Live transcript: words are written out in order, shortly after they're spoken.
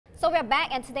So we're back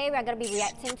and today we're gonna be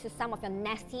reacting to some of your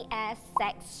nasty ass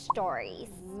sex stories.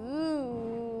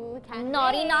 Ooh,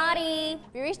 Naughty, naughty.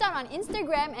 We reached out on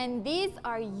Instagram and these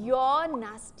are your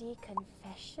nasty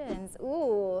confessions.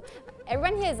 Ooh,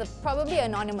 everyone here is probably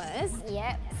anonymous.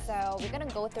 Yep, so we're gonna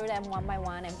go through them one by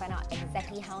one and find out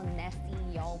exactly how nasty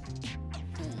y'all be.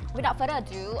 Without further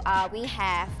ado, we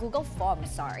have Google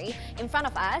Forms, in front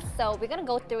of us. So we're gonna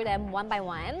go through them one by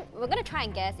one. We're gonna try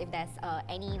and guess if there's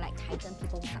any like Titan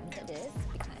people submitted this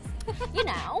because, you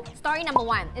know. Story number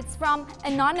one. It's from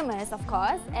Anonymous, of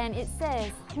course, and it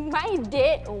says, my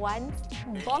date once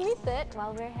vomited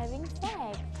while we're having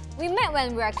sex. We met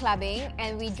when we were clubbing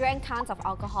and we drank tons of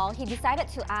alcohol. He decided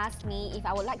to ask me if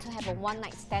I would like to have a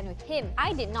one-night stand with him.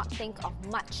 I did not think of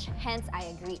much, hence I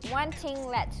agreed. One thing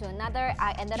led to another.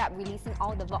 I ended up releasing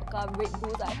all the vodka Red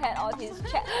Bulls I had on his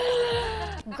chest.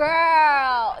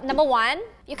 Girl! Number one,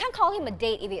 you can't call him a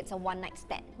date if it's a one-night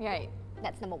stand. Right.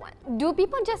 That's number one. Do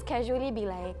people just casually be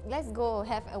like, let's go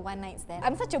have a one-night stand?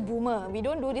 I'm such a boomer. We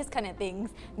don't do this kind of things.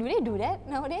 Do they do that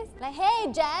nowadays? Like,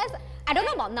 hey, Jazz. I don't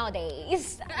know about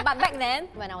nowadays, but back then,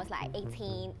 when I was like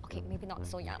 18, okay, maybe not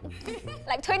so young,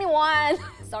 like 21.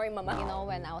 Sorry, mama. You know,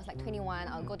 when I was like 21,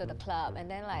 I'll go to the club and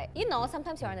then like, you know,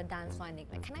 sometimes you're on the dance floor and they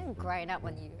like, can I grind up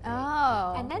on you?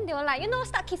 Oh. And then they were like, you know,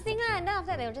 start kissing and then after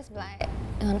that they'll just be like,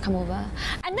 you wanna come over?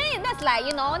 And then that's like,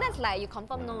 you know, that's like you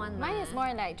confirm no one. Mine is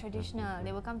more like traditional.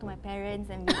 They will come to my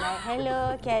parents and be like,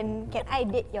 hello, can I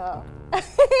date your...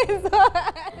 This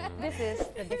is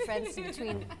the difference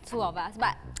between two of us,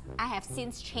 but I have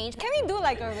since changed. Can we do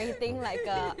like a rating, like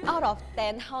out of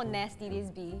 10, how nasty this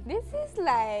be? This is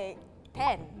like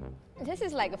 10. This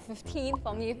is like a 15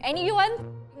 for me. If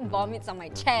anyone vomits on my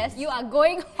chest, you are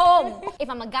going home. If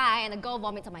I'm a guy and a girl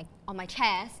vomits on my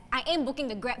chest, I ain't booking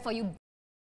the Grab for you.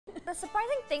 The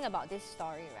surprising thing about this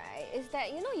story, right, is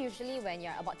that, you know, usually when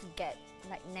you're about to get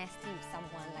like nasty with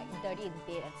someone, like dirty in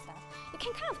bed and stuff, you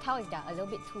can kind of tell if they're a little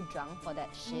bit too drunk for that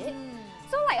shit.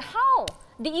 So like, how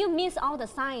did you miss all the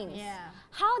signs? Yeah.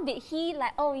 How did he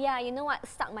like, oh yeah, you know what,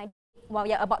 suck my while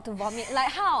you're about to vomit?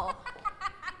 Like how?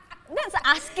 That's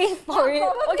asking for it,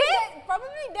 okay?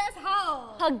 Probably that's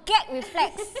how. Her gag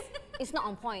reflex is not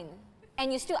on point,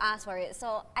 and you still ask for it.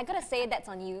 So I gotta say that's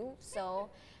on you. So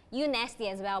you nasty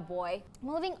as well, boy.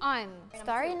 Moving on.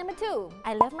 Story number 2.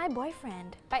 I love my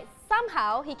boyfriend, but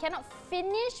somehow he cannot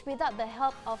finish without the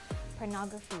help of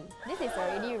pornography. This is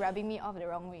already rubbing me off the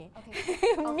wrong way.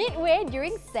 Okay. Midway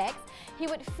during sex, he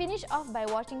would finish off by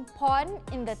watching porn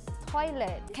in the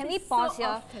toilet. Can we pause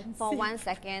here for 1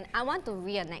 second? I want to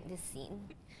reenact this scene.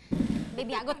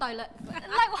 Baby, I go toilet.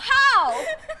 Like how?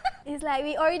 It's like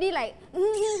we already like,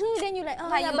 then you like, oh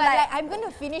like yeah, you but like, I'm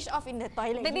gonna finish off in the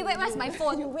toilet. Baby, wait, where's my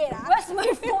phone? You wait, where's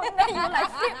my phone? Then you like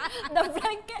flip the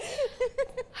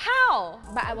blanket. How?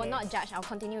 But I will not judge, I'll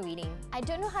continue reading. I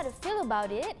don't know how to feel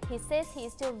about it. He says he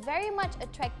is still very much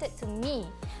attracted to me,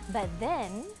 but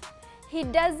then he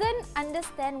doesn't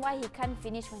understand why he can't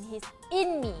finish when he's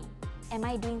in me. Am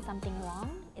I doing something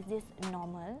wrong? Is this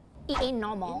normal? It ain't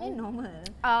normal. It ain't normal.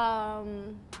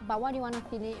 But what do you want to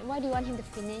finish? Why do you want him to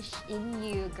finish in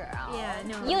you, girl? Yeah,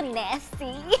 no. You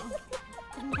nasty.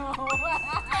 No.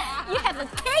 You have a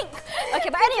cake. Okay,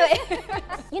 but anyway,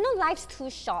 you know life's too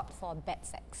short for bad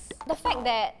sex. The fact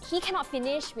that he cannot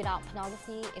finish without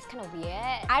pornography is kind of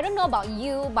weird. I don't know about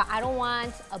you, but I don't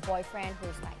want a boyfriend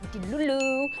who's like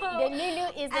Dilulu. The Lulu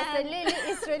is a Lulu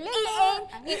is for It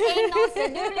ain't no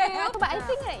Dilulu. But I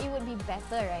think that it would be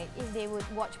better, right, if they would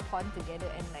watch porn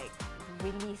together and like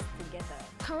release together.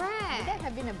 Correct. Would that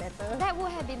have been a better? That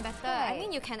would have been better. Right. I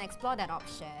mean, you can explore that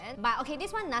option. But okay,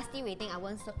 this one nasty rating, I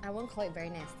won't call it very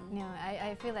nasty. No,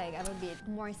 I feel like I'm a bit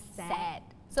More sad.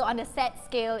 So on the sad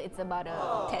scale, it's about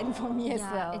a 10 for me as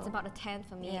well. It's about a 10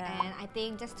 for me. Yeah. And I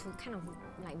think just to kind of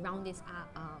like round this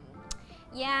up,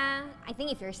 yeah, I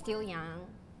think if you're still young,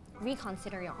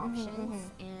 reconsider your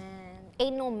options. And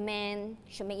ain't no man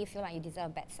should make you feel like you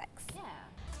deserve bad sex. Yeah.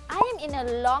 I am in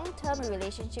a long-term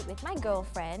relationship with my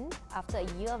girlfriend. After a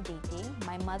year of dating,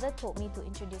 my mother told me to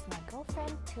introduce my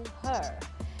girlfriend to her.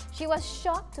 She was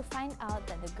shocked to find out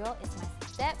that the girl is my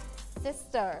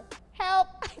step-sister. Help!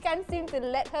 I can't seem to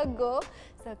let her go.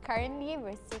 So currently,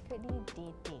 we're secretly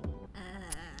dating.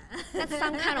 That's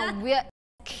some kind of weird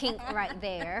kink right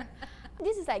there.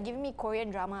 This is like giving me Korean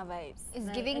drama vibes. It's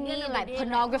like, giving me at the end of like the day,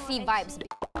 pornography like, vibes.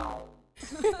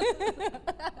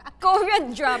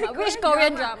 Korean drama. Which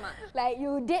Korean drama? Like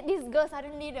you date this girl,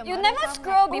 suddenly the You mother never come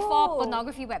scroll like, before oh.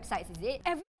 pornography websites, is it?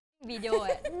 Every video,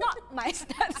 not my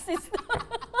stepsister.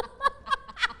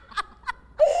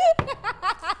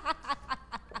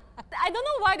 I don't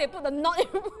know why they put the not in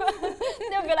front.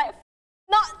 They'll be like,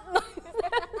 not.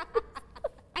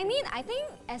 I mean, mean, I think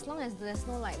as long as there's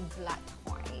no like blood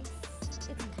twice, it's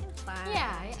kind of fine.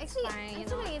 Yeah, actually, fine, I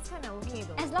feel like it's kind of okay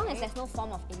though. as long as there's no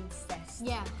form of incest.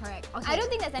 Yeah, correct. Okay. I don't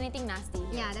think there's anything nasty.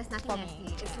 Yeah, there's nothing for nasty.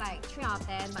 me. It's like 3 out of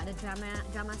 10, but the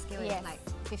drama scale Yes. is like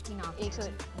 15 out of 10. It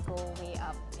could go way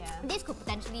up. Yeah. This could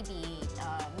potentially be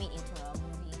made into a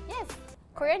movie. Yes.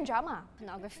 Korean drama.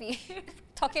 Pornography.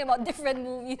 Talking about different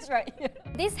movies right here.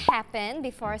 This happened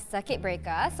before circuit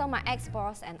breaker, so my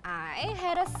ex-boss and I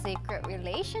had a secret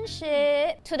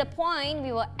relationship. To the point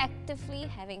we were actively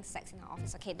having sex in our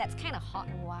office. Okay, that's kind of hot.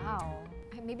 Wow.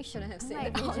 I maybe shouldn't have I'm said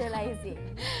like that. visualizing.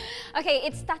 Okay,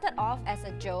 it started off as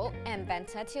a joke and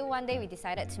banter till one day we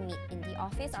decided to meet in the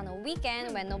office on a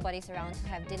weekend when nobody's around to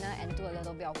have dinner and do a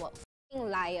little bit of work. F***ing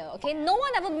liar, okay? No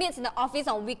one ever meets in the office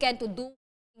on weekend to do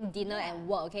dinner and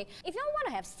work, okay? If you don't want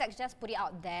to have sex, just put it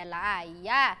out there lah,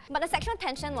 yeah. But the sexual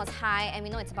tension was high and we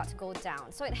know it's about to go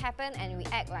down. So it happened and we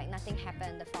act like nothing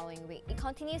happened the following week. It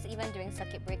continues even during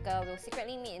circuit breaker. We'll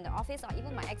secretly meet in the office or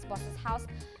even my ex-boss's house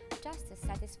just to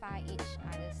satisfy each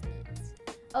other's needs.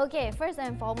 Okay, first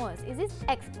and foremost, is this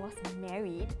ex-boss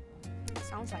married?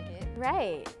 Sounds like it.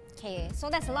 Right. Okay, so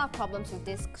there's a lot of problems with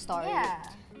this story. Yeah.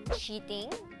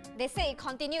 Cheating. They say it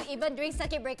continued even during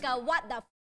circuit breaker. What the f?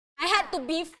 I had to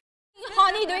be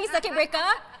horny during circuit breaker?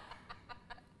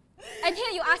 And here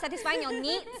you are satisfying your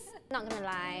needs? Not gonna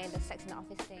lie, the sex in the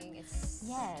office thing is...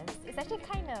 Yes, it's actually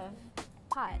kind of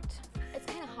hot. It's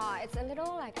kind of hot. It's a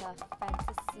little like a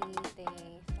fantasy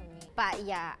thing for me. But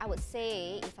yeah, I would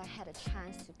say if I had a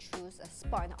chance to choose a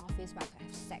spot in the office where I could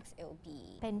have sex, it would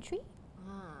be... Pantry?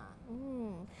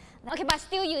 Okay, but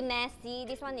still you nasty.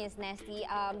 This one is nasty.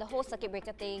 The whole circuit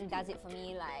breaker thing does it for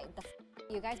me. Like,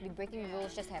 you guys be breaking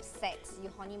rules just to have sex. You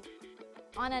horny...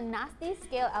 On a nasty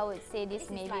scale, I would say this, This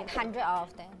maybe is like 100 out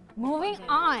of 10. Moving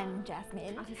on,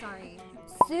 Jasmine. Okay, sorry.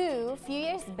 So, few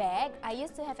years back, I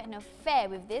used to have an affair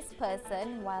with this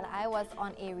person while I was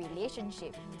on a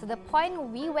relationship. To the point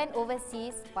we went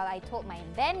overseas while I told my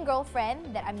then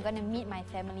girlfriend that I'm gonna meet my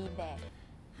family there.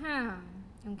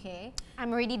 Okay.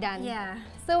 I'm already done. Yeah.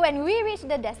 So when we reached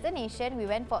the destination, we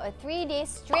went for a 3-day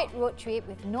straight road trip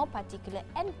with no particular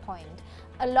endpoint.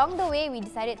 Along the way, we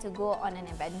decided to go on an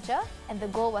adventure, and the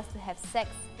goal was to have sex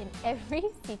in every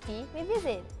city we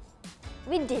visit.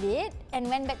 We did it and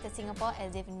went back to Singapore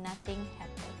as if nothing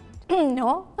happened.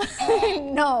 No.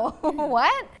 No.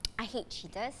 What? I hate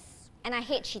cheaters. And I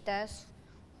hate cheaters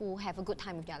who have a good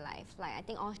time with their life. Like, I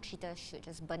think all cheaters should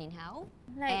just burn in hell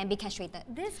and be castrated.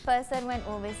 This person went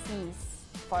overseas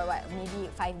for what, maybe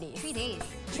 5 days? 3 days.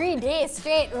 3 days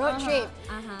straight road trip.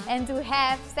 Uh-huh. And to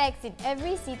have sex in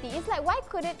every city, it's like, why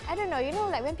couldn't, I don't know, you know,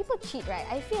 like when people cheat, right,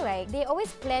 I feel like they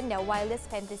always plan their wildest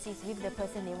fantasies with the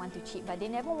person they want to cheat, but they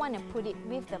never want to put it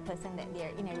with the person that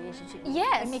they're in a relationship with.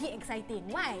 Yes. And make it exciting.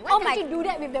 Why? Oh Why can't you do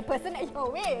that with the person that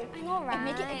you're with? I know, right? And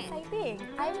make it exciting.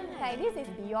 I'm like, this is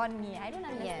beyond me. I don't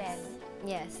understand.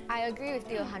 Yes, I agree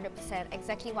with you 100%,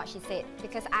 exactly what she said.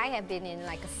 Because I have been in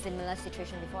like a similar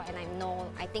situation before, and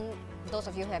I think those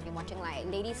of you who have been watching like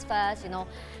Ladies First, you know,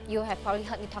 you have probably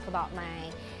heard me talk about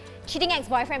my cheating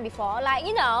ex-boyfriend before. Like,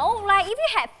 you know, like if you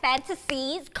have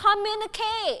fantasies,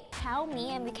 communicate. Tell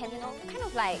me and we can, you know, kind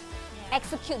of like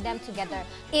execute them together.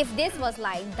 If this was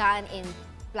like done in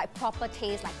like proper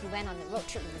taste, like he went on a road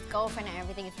trip with his girlfriend and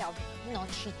everything instead of, you know,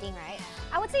 cheating, right?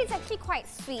 I would say it's actually quite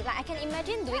sweet. Like I can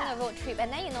imagine doing a road trip and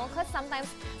then, you know, because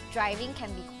sometimes driving can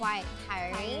be quite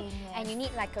tiring and you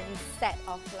need like a reset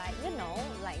of like, you know,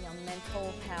 like your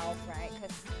mental health, right?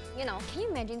 Because, you know, can you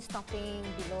imagine stopping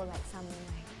below like some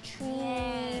like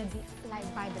tree,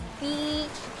 like by the beach,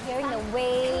 hearing the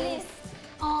waves?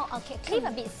 Oh, okay. Cliff a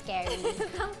bit scary.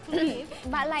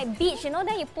 But like beach, you know,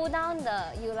 then you pull down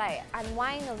you like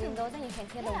unwind the window, then you can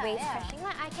hear the waves crashing.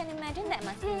 Like I can imagine that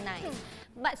must be nice.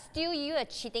 But still, you are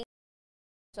cheating,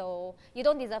 so you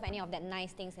don't deserve any of that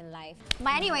nice things in life.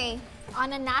 But anyway,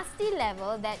 On a nasty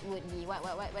level, that would be,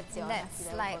 what's your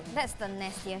nasty level? that's the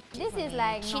nastiest. This is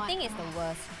like cheating is the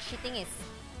worst. Cheating is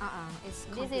it's This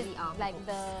is completely out. like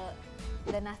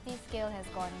the nasty scale has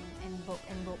gone and broke.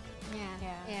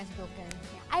 Yeah, it's broken.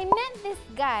 I met this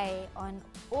guy on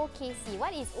OKC.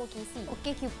 What is OKC?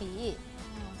 Okay, Cupid.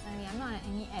 Oh, sorry, I'm not on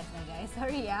any app, guys.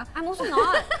 Sorry, yeah. I'm also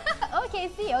not.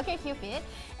 OKC, okay, Cupid.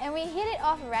 And we hit it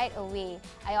off right away.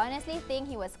 I honestly think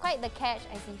he was quite the catch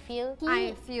as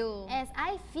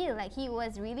I feel like he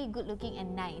was really good looking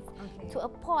and nice. Okay. To a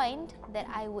point that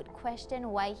I would question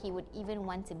why he would even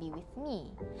want to be with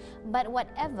me. But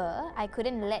whatever, I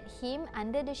couldn't let him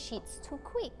under the sheets too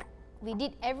quick. We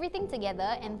did everything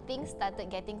together and things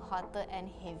started getting hotter and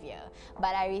heavier.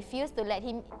 But I refused to let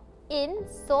him in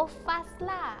so fast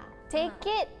lah. Take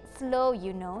it slow,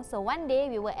 you know. So one day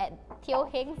we were at Teo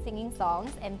Heng singing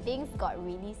songs and things got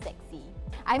really sexy.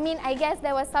 I mean, I guess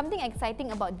there was something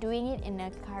exciting about doing it in a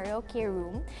karaoke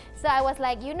room. So I was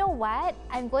like, you know what?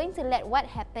 I'm going to let what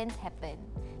happens happen.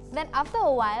 Then after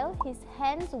a while, his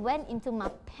hands went into my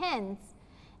pants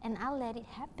and I let it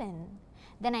happen.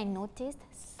 Then I noticed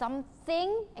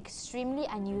something extremely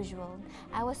unusual.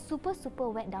 I was super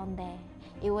wet down there.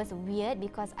 It was weird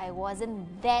because I wasn't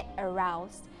that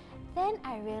aroused. Then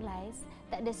I realized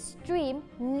that the stream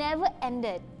never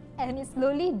ended. And it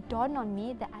slowly dawned on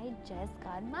me that I just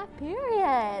got my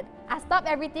period. I stopped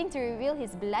everything to reveal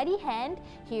his bloody hand.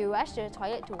 He rushed to the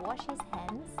toilet to wash his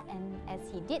hands, and as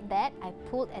he did that, I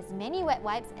pulled as many wet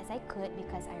wipes as I could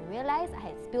because I realized I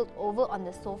had spilled over on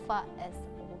the sofa as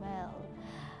well.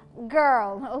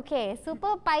 Girl, okay,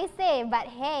 super paise, but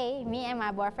hey, me and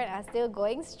my boyfriend are still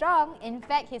going strong. In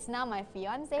fact, he's now my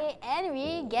fiance and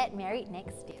we get married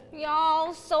next year.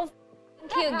 Y'all, so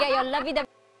cute. Get your lovey-dovey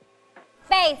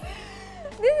face.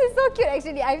 This is so cute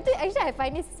actually. I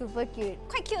find this super cute.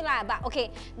 Quite cute lah, but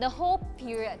okay, the whole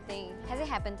period thing, has it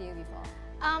happened to you before?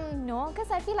 No,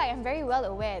 because I feel like I'm very well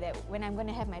aware that when I'm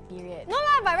gonna have my period. No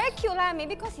lah, but very cute lah.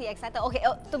 Maybe because he's excited. Okay,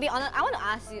 to be honest, I want to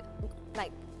ask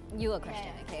you, a question,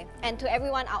 okay? And to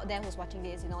everyone out there who's watching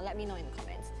this, let me know in the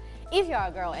comments. If you're a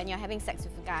girl and you're having sex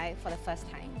with a guy for the first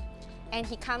time, and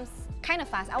he comes kind of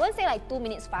fast, I wouldn't say like 2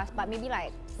 minutes fast, but maybe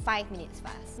like 5 minutes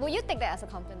fast, will you take that as a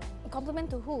compliment? A compliment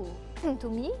to who? To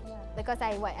me? Yeah. Because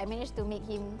I managed to make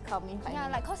him come in 5 minutes. Yeah,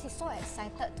 like cause he's so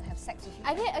excited to have sex with you.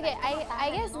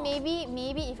 I guess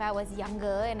maybe if I was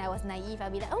younger and I was naive,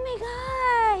 I'd be like, oh my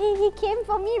god, he came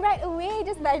for me right away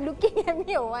just by looking at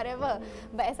me or whatever.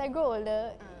 But as I grow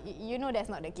older, you know that's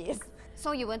not the case.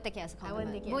 So you won't take it as a compliment?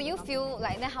 I won't take it Will you feel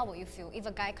like, then how would you feel if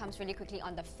a guy comes really quickly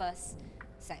on the first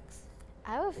sex?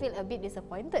 I will feel a bit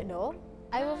disappointed though.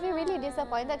 I will feel really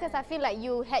disappointed because I feel like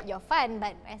you had your fun,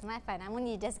 but as my fun, I'm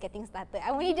only just getting started.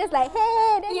 I'm only just like, hey,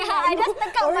 I just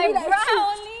took out my like,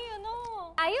 brow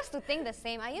only, I used to think the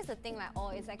same. I used to think like, oh,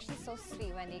 it's actually so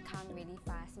sweet when they come really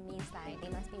fast. It means like they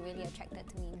must be really attracted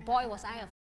to me. Boy, was I a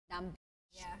dumb.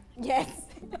 Yeah. Yes.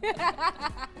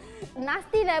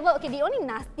 Nasty level. Okay, the only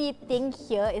nasty thing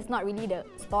here is not really the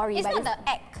story. It's not the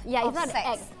act. Yeah, it's not sex. the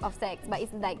act of sex, but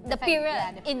it's like the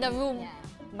period in the room. Yeah.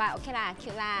 But okay lah,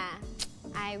 cute lah.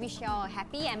 I wish you all a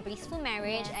happy and blissful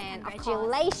marriage, and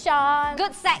congratulations.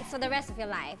 Good sex for the rest of your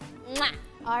life. Mwah.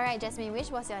 Alright, Jasmine, which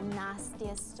was your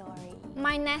nastiest story?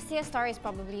 My nastiest story is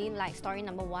probably like story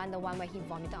number 1, the one where he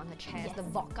vomited on her chest, Yes. the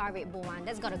vodka Red Bull one.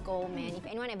 That's gotta go, man. If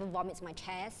anyone ever vomits my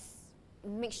chest,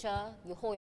 make sure you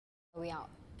hold your way out,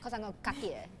 because I'm gonna cut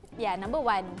it. Yeah, number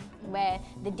 1, where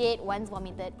the date once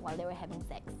vomited while they were having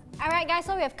sex. Alright guys,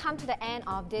 so we have come to the end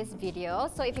of this video.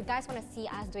 So if you guys want to see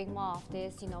us doing more of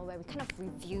this, where we kind of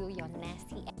review your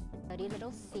nasty dirty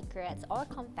little secrets or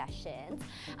confessions,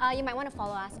 you might want to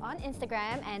follow us on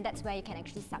Instagram, and that's where you can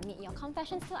actually submit your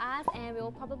confessions to us, and we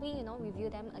will probably, review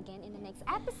them again in the next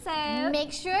episode.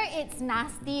 Make sure it's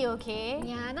nasty, okay?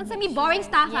 Yeah, don't send me boring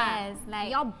stuff. Yes,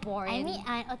 like you're boring. I mean,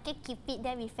 okay, keep it,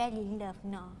 then we fell in love.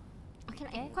 No.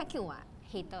 Okay, quite cute, what?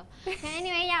 Hater.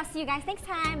 Anyway, yeah, see you guys next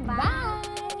time. Bye.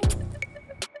 Bye.